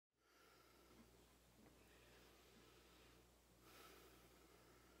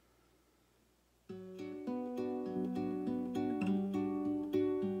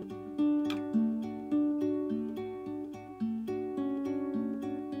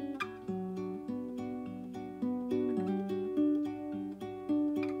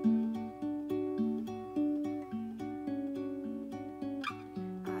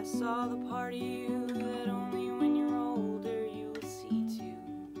saw the part of you that only when you're older you will see too.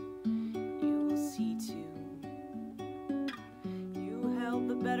 You will see too. You held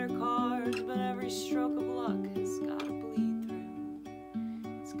the better cards, but every stroke of luck has gotta bleed through.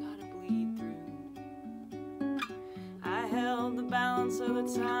 It's gotta bleed through. I held the balance of the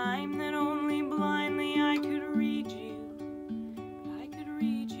time that only blindly I could read you. But I could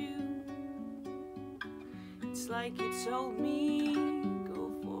read you. It's like you told me,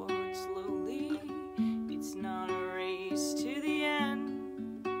 go forward slowly. It's not a race to the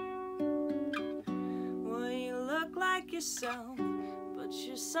end. Well, you look like yourself, but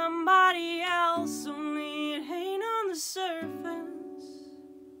you're somebody else, only it ain't on the surface.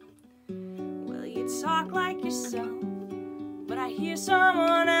 Well, you talk like yourself, but I hear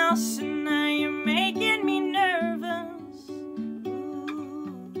someone else, and now you're making me nervous.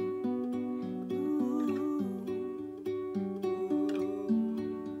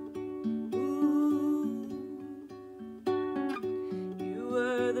 You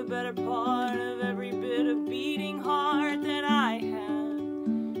were the better part of every bit of beating heart that I had,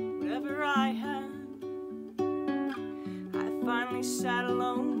 whatever I had. I finally sat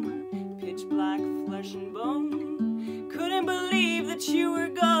alone, pitch black flesh and bone. Couldn't believe that you were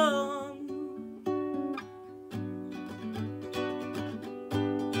gone.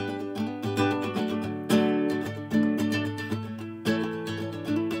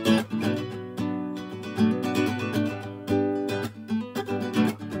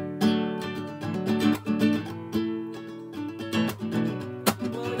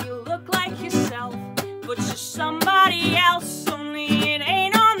 Well, you look like yourself, but you're somebody else, only it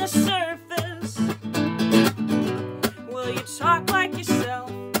ain't on the surface. Well, you talk like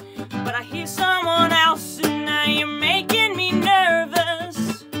yourself, but I hear someone else, and now you're making me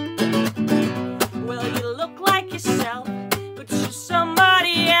nervous. Well, you look like yourself, but you're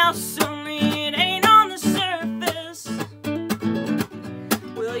somebody else, only it ain't on the surface.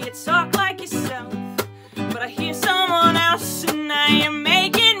 Well, you talk like yourself, but I hear someone else, and now you're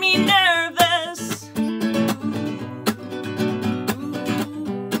making me nervous.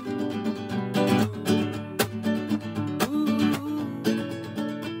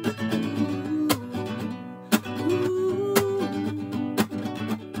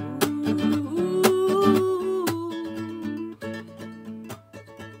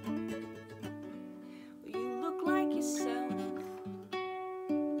 You look like yourself,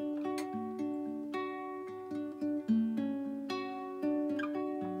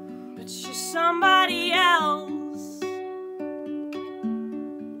 but you're somebody else.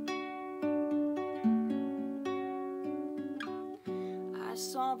 I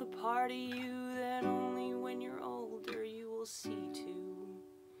saw the part of you that only when you're older you will see too.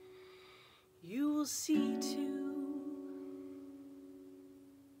 You will see too.